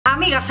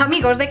Amigas,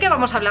 amigos, ¿de qué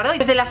vamos a hablar hoy?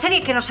 Pues de la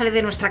serie que nos sale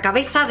de nuestra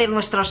cabeza, de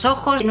nuestros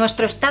ojos, de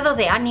nuestro estado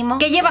de ánimo,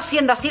 que lleva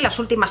siendo así las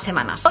últimas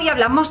semanas. Hoy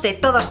hablamos de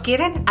Todos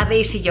quieren a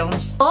Daisy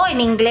Jones, o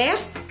en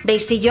inglés,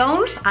 Daisy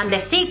Jones and the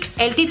Six.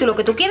 El título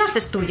que tú quieras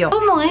es tuyo.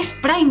 ¿Cómo es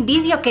Prime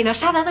Video que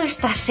nos ha dado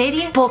esta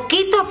serie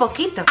poquito a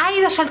poquito? Ha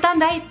ido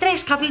soltando ahí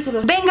 3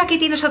 capítulos. Venga, aquí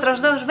tienes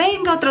otros 2,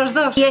 venga, otros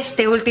 2. Y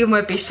este último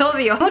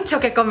episodio,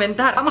 mucho que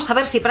comentar. Vamos a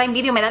ver si Prime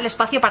Video me da el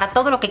espacio para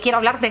todo lo que quiero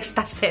hablar de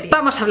esta serie.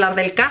 Vamos a hablar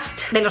del cast,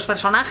 de los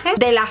personajes,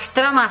 de las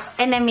tramas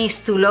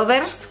enemies to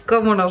lovers,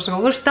 como nos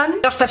gustan,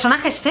 los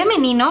personajes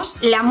femeninos,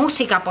 la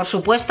música, por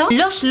supuesto,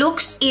 los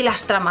looks y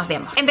las tramas de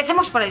amor.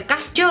 Empecemos por el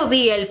cast. Yo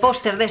vi el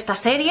póster de esta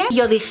serie y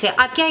yo dije,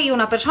 aquí hay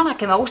una persona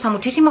que me gusta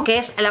muchísimo, que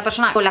es la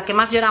persona con la que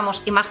más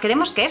lloramos y más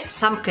queremos, que es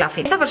Sam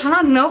Claflin. Esta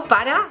persona no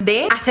para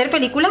de hacer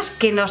películas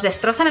que nos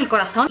destrozan el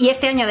corazón y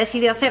este año ha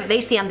decidido hacer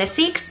Daisy and the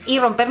Six y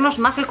rompernos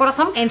más el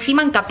corazón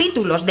encima en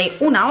capítulos de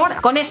 1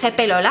 hora, con ese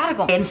pelo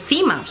largo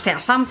encima. O sea,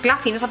 Sam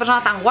Claflin, esa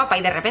persona tan guapa,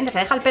 y de repente se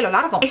deja el pelo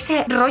largo,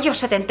 ese rollo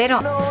setentero.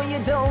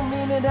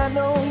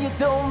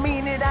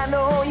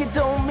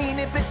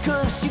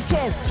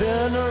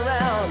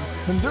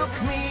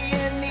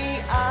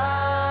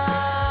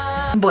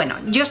 Bueno,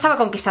 yo estaba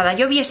conquistada.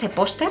 Yo vi ese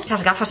póster,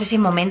 esas gafas, ese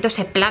momento,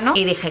 ese plano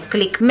y dije,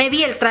 clic. Me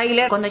vi el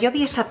tráiler. Cuando yo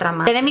vi esa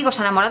trama de enemigos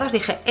enamorados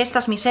dije, esta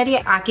es mi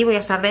serie, aquí voy a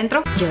estar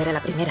dentro. Yo era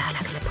la primera a la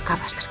que le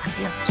tocabas las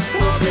canciones.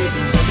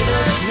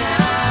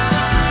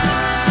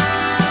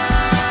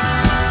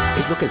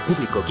 Es lo que el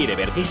público quiere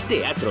ver. Es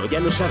teatro, ya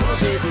lo sabes.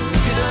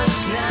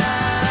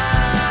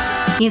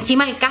 Y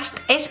encima el cast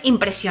es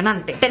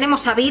impresionante.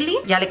 Tenemos a Billy,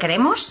 ya le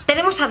queremos.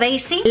 Tenemos a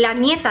Daisy, la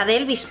nieta de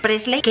Elvis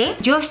Presley, que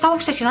yo estaba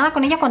obsesionada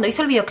con ella cuando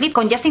hizo el videoclip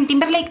con Justin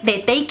Timberlake de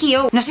Take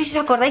You. No sé si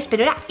os acordáis,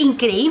 pero era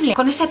increíble.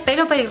 Con ese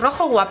pelo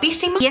pelirrojo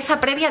guapísima. Y esa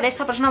previa de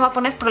esta persona va a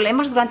poner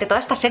problemas durante toda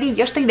esta serie y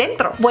yo estoy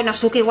dentro. Bueno,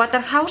 Suki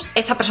Waterhouse,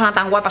 esta persona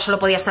tan guapa solo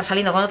podía estar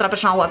saliendo con otra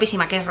persona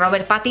guapísima que es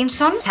Robert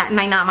Pattinson. O sea,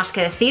 no hay nada más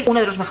que decir. Uno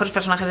de los mejores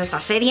personajes de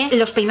esta serie.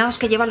 Los peinados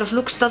que lleva, los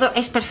looks, todo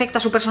es perfecta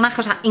su personaje,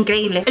 o sea,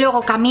 increíble.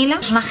 Luego Camila,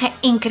 personaje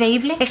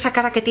increíble. Esa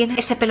cara que tiene,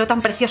 ese pelo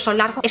tan precioso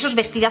largo, esos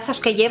vestidazos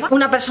que lleva.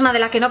 Una persona de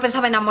la que no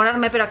pensaba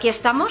enamorarme, pero aquí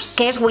estamos,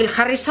 que es Will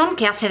Harrison,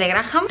 que hace de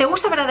Graham. ¿Te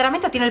gusta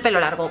verdaderamente o tiene el pelo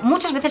largo?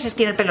 Muchas veces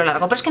tiene el pelo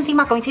largo, pero es que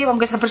encima coincide con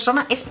que esta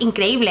persona es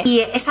increíble. Y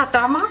esa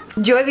trama,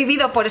 yo he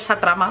vivido por esa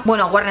trama.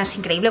 Bueno, Warren es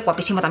increíble,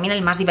 guapísimo también,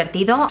 el más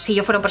divertido. Si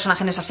yo fuera un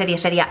personaje en esa serie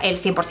sería el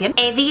 100%.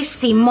 Eddie,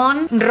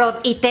 Simón, Rod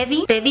y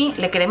Teddy. Teddy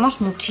le queremos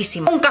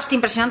muchísimo. Un cast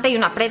impresionante y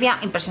una previa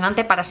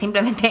impresionante para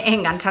simplemente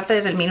engancharte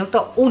desde el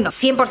minuto 1.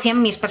 100%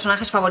 mis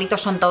personajes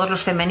favoritos son todos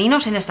los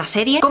femeninos en esta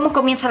serie. Cómo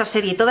comienza la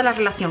serie y toda la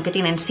relación que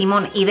tienen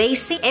Simón y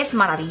Daisy es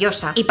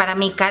maravillosa. Y para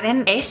mí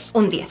Karen es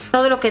un 10.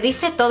 Todo lo que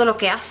dice, todo lo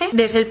que hace,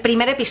 desde el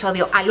primer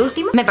episodio al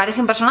último, me parece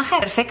un personaje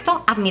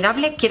perfecto,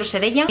 admirable, quiero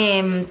ser ella.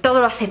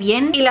 Todo lo hace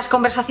bien y las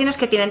conversaciones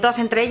que tienen todas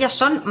entre ellas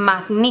son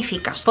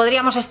magníficas.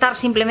 Podríamos estar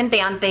simplemente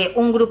ante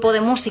un grupo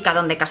de música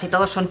donde casi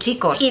todos son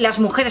chicos y las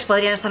mujeres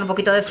podrían estar un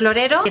poquito de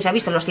florero, que se ha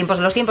visto en los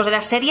tiempos de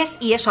las series,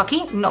 y eso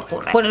aquí no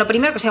ocurre. Bueno, lo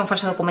primero, que sea un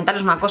falso documental,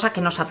 es una cosa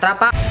que nos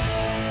atrapa.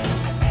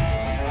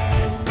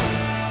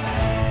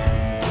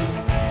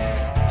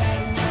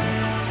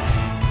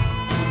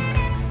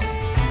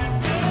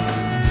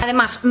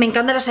 Además, me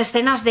encantan las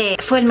escenas de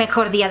fue el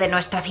mejor día de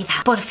nuestra vida.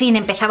 Por fin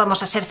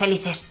empezábamos a ser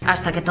felices.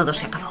 Hasta que todo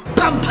se acabó.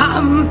 ¡Pam,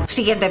 pam!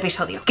 Siguiente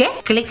episodio. ¿Qué?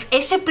 Clic.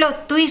 Ese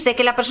plot twist de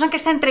que la persona que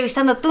está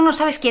entrevistando tú no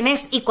sabes quién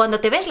es y cuando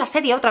te ves la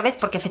serie otra vez,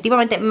 porque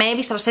efectivamente me he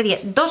visto la serie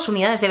 2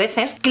 unidades de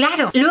veces,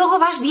 claro, luego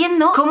vas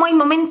viendo cómo hay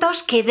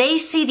momentos que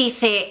Daisy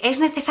dice, es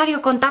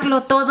necesario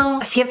contarlo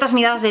todo. Ciertas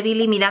miradas de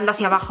Billy mirando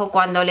hacia abajo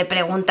cuando le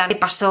preguntan qué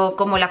pasó,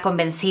 cómo la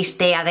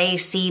convenciste a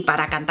Daisy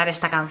para cantar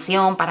esta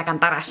canción, para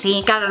cantar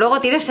así. Claro,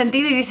 luego tiene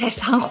sentido y dices,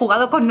 han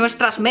jugado con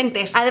nuestras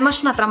mentes.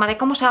 Además, una trama de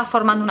cómo se va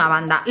formando una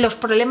banda, los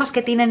problemas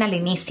que tienen al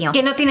inicio,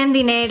 que no tienen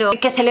dinero,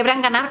 que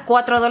celebran ganar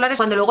 $4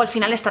 cuando luego al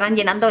final estarán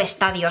llenando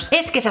estadios.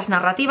 Es que esas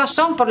narrativas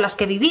son por las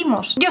que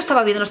vivimos. Yo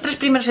estaba viendo los 3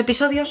 primeros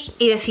episodios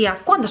y decía,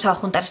 ¿cuándo se va a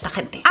juntar esta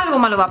gente? Algo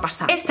malo va a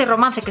pasar. Este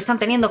romance que están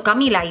teniendo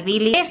Camila y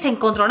Billy, ese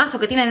encontronazo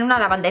que tienen en una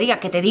lavandería,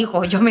 que te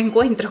digo, yo me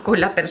encuentro con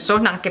la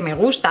persona que me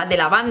gusta, de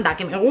la banda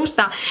que me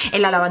gusta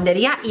en la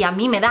lavandería y a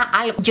mí me da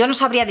algo. Yo no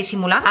sabría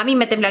disimular, a mí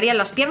me temblarían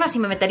las piernas y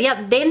me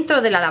metería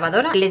dentro de la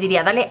lavadora, le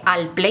diría, dale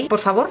al play, por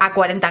favor, a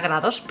 40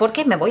 grados,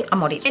 porque me voy a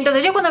morir.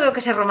 Entonces yo cuando veo que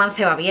ese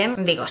romance va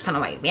bien, digo, esto no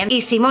va a ir bien.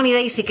 Y Simón y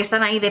Daisy, que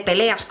están ahí de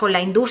peleas con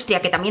la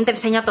industria, que también te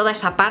enseña toda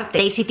esa parte.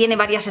 Daisy tiene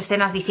varias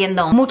escenas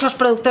diciendo, muchos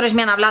productores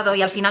me han hablado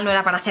y al final no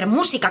era para hacer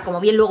música,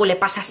 como bien luego le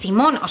pasa a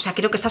Simón. O sea,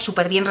 creo que está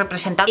súper bien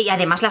representado. Y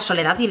además la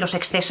soledad y los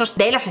excesos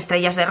de las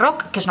estrellas de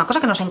rock, que es una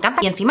cosa que nos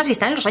encanta. Y encima si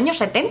están en los años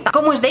 70.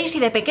 ¿Cómo es Daisy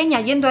de pequeña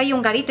yendo ahí a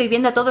un garito y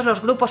viendo todos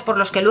los grupos por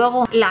los que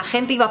luego la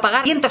gente iba a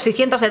pagar cientos y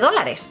cientos de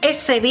dólares?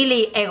 Ese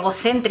Billy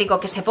egocéntrico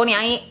que se pone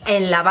ahí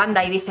en la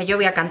banda y dice, yo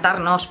voy a cantar,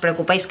 no os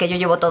preocupéis que yo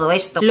llevo todo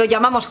esto. Lo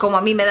llamamos como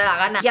a mí me da la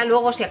gana. Ya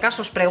luego si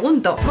acaso os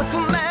pregunto.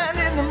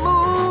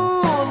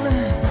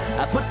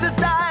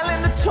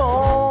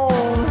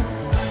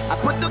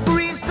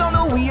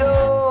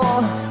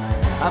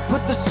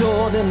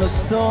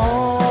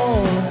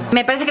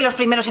 Me parece que los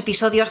primeros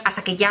episodios,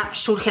 hasta que ya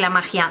surge la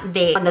magia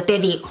de cuando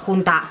Teddy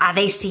junta a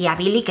Daisy y a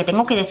Billy, que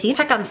tengo que decir,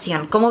 esa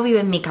canción, cómo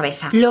vive en mi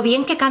cabeza, lo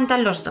bien que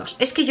cantan los dos,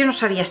 es que yo no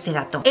sabía este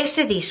dato.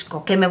 Ese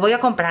disco que me voy a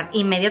comprar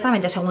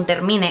inmediatamente según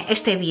termine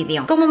este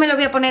vídeo, cómo me lo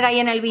voy a poner ahí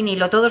en el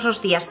vinilo todos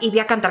los días y voy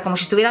a cantar como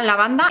si estuviera en la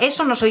banda,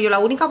 eso no soy yo la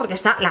única, porque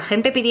está la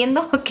gente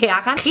pidiendo que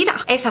hagan gira.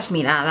 Esas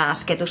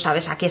miradas que tú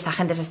sabes, aquí esta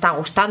gente se está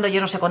gustando, yo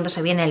no sé cuándo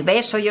se viene el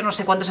beso, yo no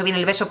sé cuándo se viene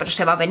el beso, pero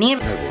se va a venir.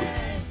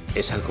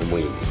 Es algo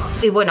muy íntimo.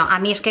 Y bueno, a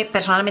mí es que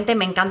personalmente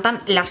me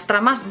encantan las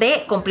tramas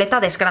de completa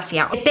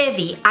desgracia.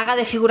 Teddy haga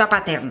de figura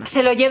paterna,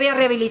 se lo lleve a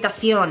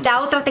rehabilitación,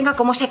 la otra tenga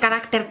como ese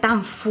carácter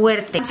tan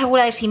fuerte, tan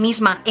segura de sí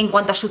misma en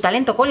cuanto a su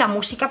talento con la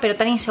música, pero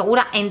tan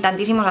insegura en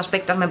tantísimos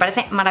aspectos. Me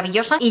parece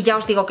maravillosa, y ya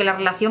os digo que la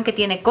relación que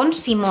tiene con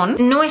Simón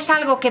no es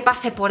algo que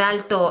pase por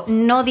alto,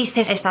 no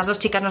dices estas dos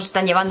chicas nos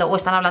están llevando o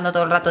están hablando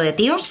todo el rato de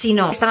tíos,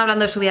 sino están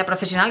hablando de su vida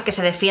profesional, que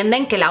se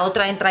defienden, que la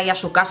otra entra ahí a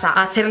su casa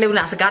a hacerle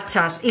unas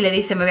gachas y le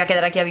dice me voy a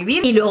quedar aquí a vivir.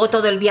 Y luego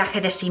todo el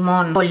viaje de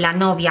Simón con la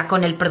novia,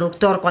 con el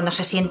productor, cuando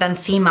se sienta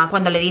encima,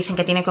 cuando le dicen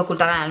que tiene que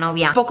ocultar a la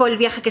novia. Un poco el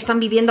viaje que están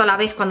viviendo a la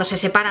vez cuando se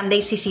separan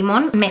Daisy y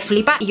Simón, me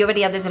flipa, y yo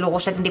vería desde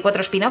luego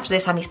 74 spin-offs de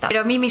esa amistad.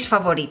 Pero a mí mis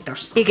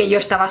favoritos, y que yo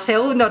estaba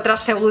segundo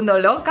tras segundo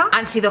loca,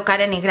 han sido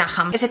Karen y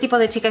Graham. Ese tipo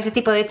de chica, ese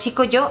tipo de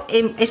chico, yo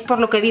es por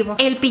lo que vivo.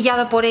 Él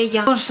pillado por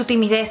ella, con su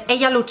timidez,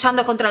 ella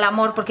luchando contra el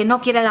amor porque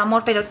no quiere el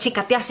amor, pero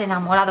chica, te has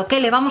enamorado, ¿qué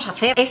le vamos a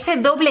hacer? Ese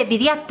doble,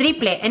 diría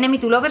triple, enemy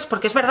to lovers,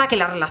 porque es verdad que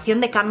la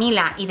relación de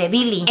Camila y de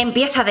Billy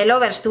empieza de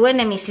lovers to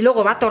enemies y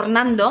luego va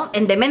tornando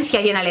en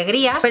demencia y en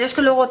alegrías, pero es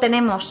que luego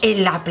tenemos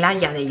en la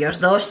playa de ellos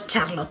dos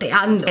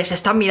charloteando, que se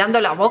están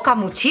mirando la boca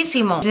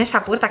muchísimo, en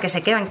esa puerta que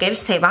se quedan, que él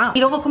se va, y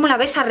luego cómo la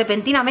besa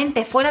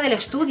repentinamente fuera del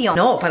estudio.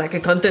 No, para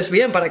que cantes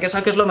bien, para que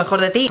saques lo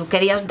mejor de ti. Tú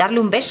querías darle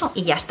un beso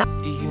y ya está.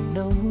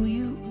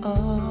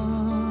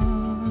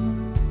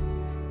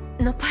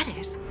 No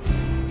pares.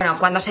 Bueno,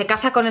 cuando se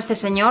casa con este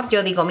señor,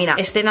 yo digo, mira,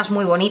 escenas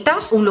muy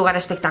bonitas, un lugar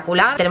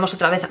espectacular, tenemos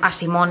otra vez a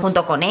Simón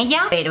junto con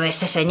ella, pero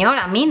ese señor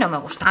a mí no me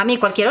gusta. A mí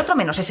cualquier otro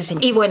menos ese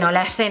señor. Y bueno,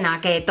 la escena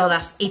que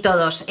todas y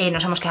todos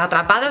nos hemos quedado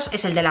atrapados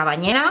es el de la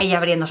bañera, ella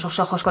abriendo sus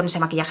ojos con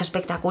ese maquillaje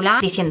espectacular,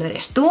 diciendo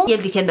eres tú, y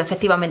él diciendo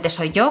efectivamente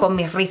soy yo, con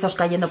mis rizos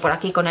cayendo por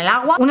aquí con el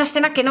agua. Una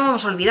escena que no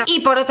vamos a olvidar. Y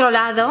por otro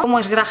lado, como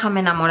es Graham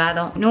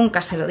enamorado,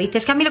 nunca se lo dice.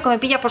 Es que a mí lo que me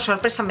pilla por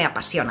sorpresa me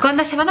apasiona.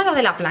 Cuando se van a lo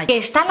de la playa, que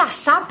está la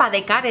sapa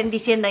de Karen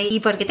diciendo ¿y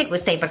por qué te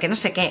cuesta? Porque no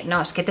sé qué,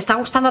 no, es que te está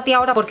gustando a ti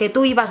ahora porque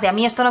tú ibas de a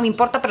mí esto no me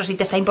importa, pero sí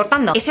te está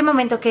importando. Ese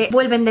momento que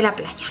vuelven de la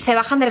playa, se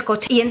bajan del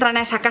coche y entran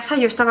a esa casa,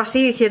 yo estaba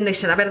así diciendo, y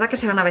será verdad que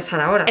se van a besar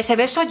ahora. Ese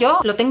beso yo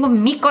lo tengo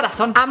en mi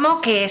corazón.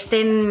 Amo que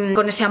estén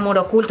con ese amor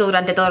oculto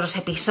durante todos los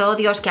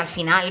episodios, que al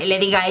final le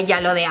diga a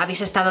ella lo de habéis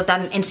estado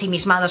tan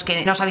ensimismados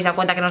que no os habéis dado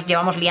cuenta que nos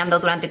llevamos liando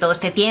durante todo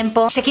este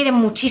tiempo. Se quieren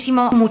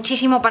muchísimo,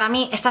 muchísimo. Para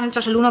mí están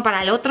hechos el uno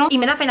para el otro, y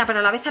me da pena pero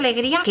a la vez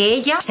alegría que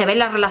ella se ve en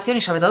la relación,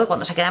 y sobre todo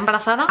cuando se queda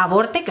embarazada,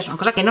 aborte, que son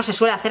cosas que no se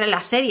suele hacer en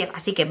las series,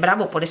 así que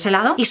bravo por ese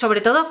lado. Y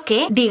sobre todo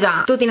que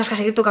diga, tú tienes que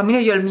seguir tu camino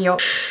y yo el mío.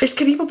 Es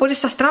que vivo por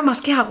estas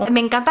tramas, ¿qué hago? Me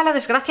encanta la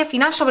desgracia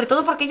final, sobre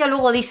todo porque ella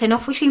luego dice, no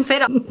fui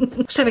sincera.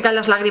 Se me caen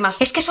las lágrimas.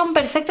 Es que son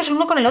perfectos el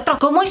uno con el otro.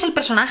 ¿Cómo es el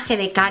personaje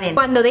de Karen?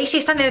 Cuando Daisy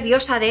está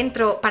nerviosa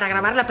adentro para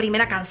grabar la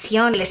primera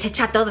canción, les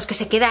echa a todos, que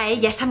se queda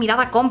ella, esa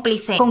mirada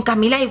cómplice. Con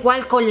Camila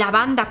igual, con la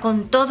banda,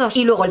 con todos.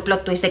 Y luego el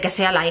plot twist de que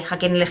sea la hija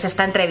quien les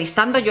está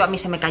entrevistando. Yo a mí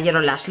se me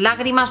cayeron las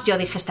lágrimas. Yo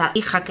dije, esta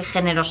hija qué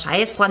generosa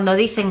es. Cuando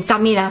dicen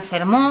Camila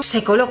enfermó,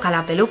 se coloca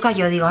la peluca,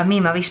 yo digo, a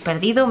mí me habéis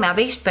perdido, me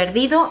habéis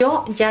perdido.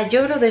 Yo ya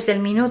lloro desde el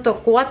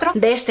minuto 4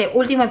 de este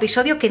último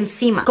episodio, que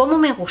encima, cómo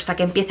me gusta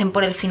que empiecen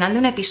por el final de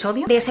un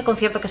episodio, de ese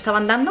concierto que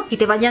estaban dando, y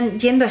te vayan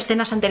yendo a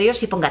escenas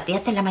anteriores y ponga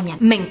 10 en la mañana.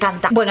 Me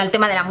encanta. Bueno, el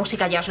tema de la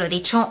música ya os lo he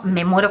dicho,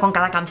 me muero con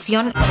cada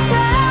canción.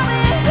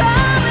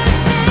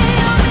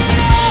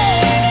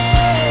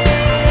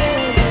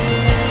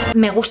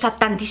 Me gusta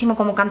tantísimo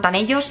cómo cantan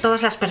ellos,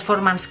 todas las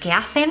performances que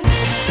hacen.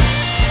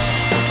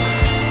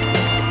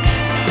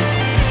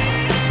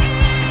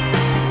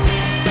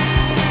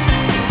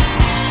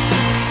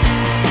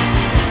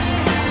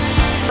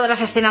 Todas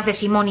las escenas de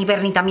Simón y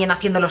Bernie también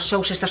haciendo los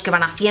shows estos que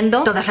van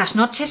haciendo todas las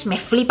noches, me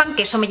flipan,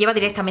 que eso me lleva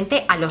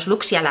directamente a los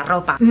looks y a la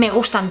ropa. Me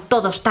gustan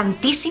todos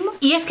tantísimo,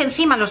 y es que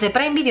encima los de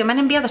Prime Video me han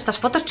enviado estas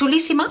fotos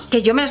chulísimas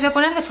que yo me las voy a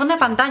poner de fondo de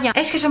pantalla.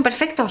 Es que son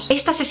perfectos.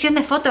 Esta sesión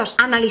de fotos,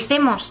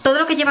 analicemos todo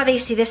lo que lleva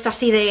Daisy de esto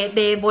así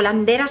de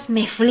volanderas,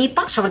 me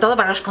flipa, sobre todo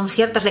para los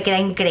conciertos le queda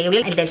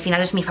increíble. El del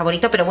final es mi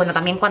favorito, pero bueno,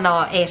 también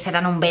cuando se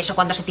dan un beso,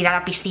 cuando se tira a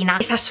la piscina,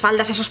 esas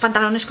faldas, esos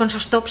pantalones con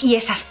esos tops y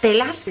esas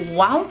telas,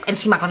 wow,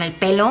 encima con el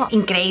pelo,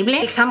 increíble.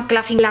 El Sam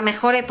Claflin, la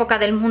mejor época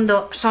del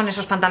mundo son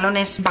esos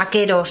pantalones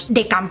vaqueros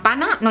de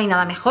campana, no hay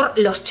nada mejor.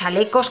 Los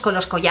chalecos con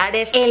los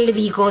collares, el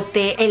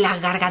bigote, la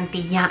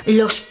gargantilla,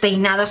 los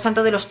peinados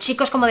tanto de los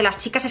chicos como de las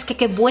chicas, es que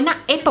qué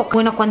buena época.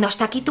 Bueno, cuando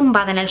está aquí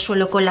tumbada en el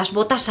suelo con las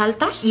botas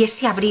altas y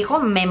ese abrigo,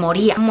 me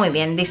moría. Muy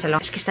bien, díselo.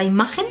 Es que esta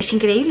imagen es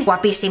increíble.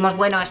 Guapísimos.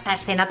 Bueno, esta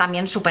escena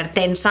también súper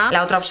tensa,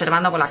 la otra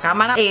observando con la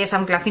cámara.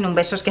 Sam Claflin, un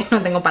beso, es que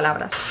no tengo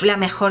palabras. Uf, la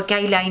mejor que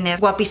eyeliner,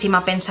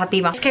 guapísima,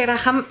 pensativa. Es que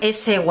Graham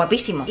es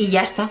guapísimo y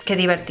ya está. está. Qué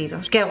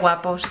divertidos, qué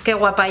guapos, qué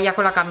guapa ella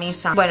con la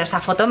camisa. Bueno,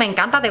 esta foto me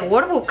encanta de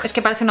Workbook. Es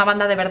que parece una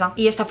banda de verdad.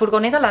 Y esta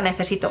furgoneta la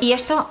necesito. Y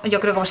esto yo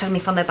creo que va a ser mi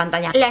fondo de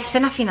pantalla. La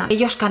escena final,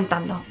 ellos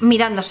cantando,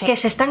 mirándose, que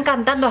se están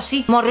cantando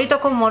así, morrito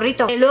con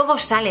morrito. Y luego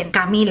salen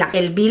Camila,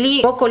 el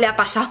Billy poco le ha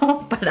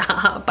pasado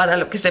para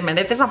lo que se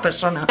merece esa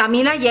persona.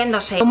 Camila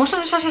yéndose. ¿Cómo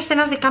son esas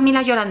escenas de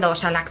Camila llorando? O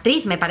sea, la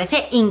actriz me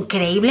parece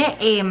increíble.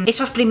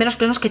 Esos primeros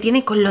planos que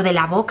tiene con lo de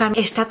la boca.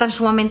 Está tan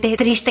sumamente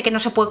triste que no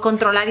se puede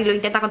controlar y lo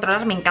intenta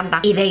controlar, me encanta.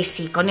 Y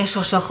Daisy con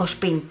esos ojos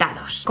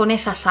pintados, con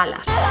esas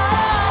alas.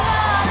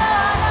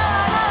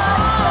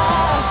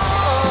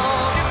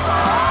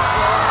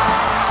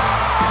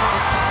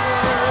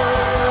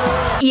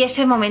 Y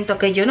ese momento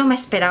que yo no me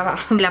esperaba,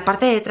 la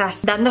parte de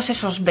detrás, dándose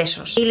esos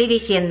besos. Y Lee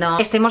diciendo,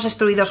 estemos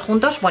destruidos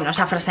juntos. Bueno,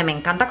 esa frase me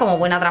encanta, como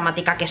buena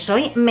dramática que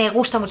soy. Me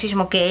gusta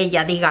muchísimo que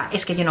ella diga,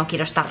 es que yo no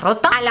quiero estar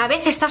rota. A la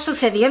vez está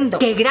sucediendo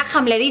que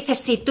Graham le dice,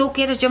 si tú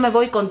quieres yo me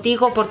voy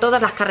contigo por todas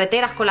las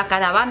carreteras con la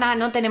caravana,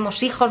 no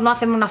tenemos hijos, no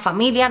hacemos una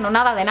familia, no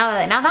nada de nada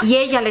de nada. Y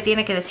ella le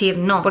tiene que decir,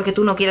 no, porque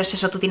tú no quieres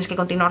eso, tú tienes que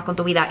continuar con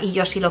tu vida y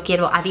yo sí lo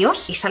quiero,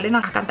 adiós. Y salen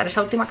a cantar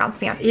esa última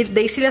canción. Y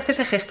Daisy le hace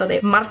ese gesto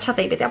de,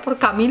 márchate y vete a por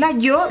Camila.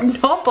 Yo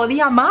no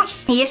podía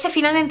más. Y ese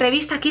final de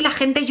entrevista aquí, la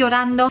gente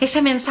llorando,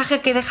 ese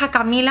mensaje que deja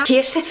Camila, que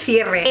ese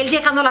cierre, él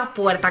llegando a la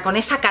puerta con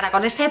esa cara,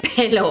 con ese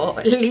pelo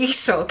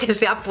liso que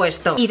se ha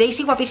puesto, y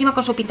Daisy guapísima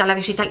con su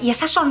pintalabios y tal, y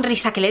esa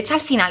sonrisa que le echa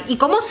al final, y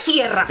cómo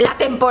cierra la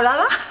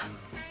temporada.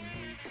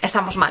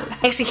 Estamos mal,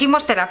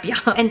 exigimos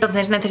terapia.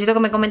 Entonces necesito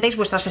que me comentéis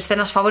vuestras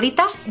escenas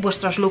favoritas,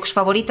 vuestros looks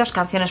favoritos,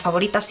 canciones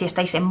favoritas, si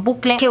estáis en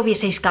bucle, qué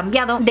hubieseis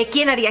cambiado, de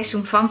quién haríais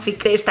un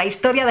fanfic de esta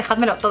historia,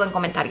 dejádmelo todo en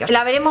comentarios.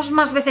 ¿La veremos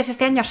más veces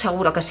este año?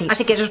 Seguro que sí.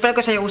 Así que eso, espero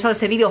que os haya gustado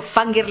este vídeo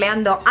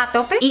fangirleando a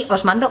tope y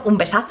os mando un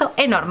besazo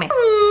enorme.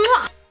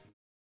 ¡Mua!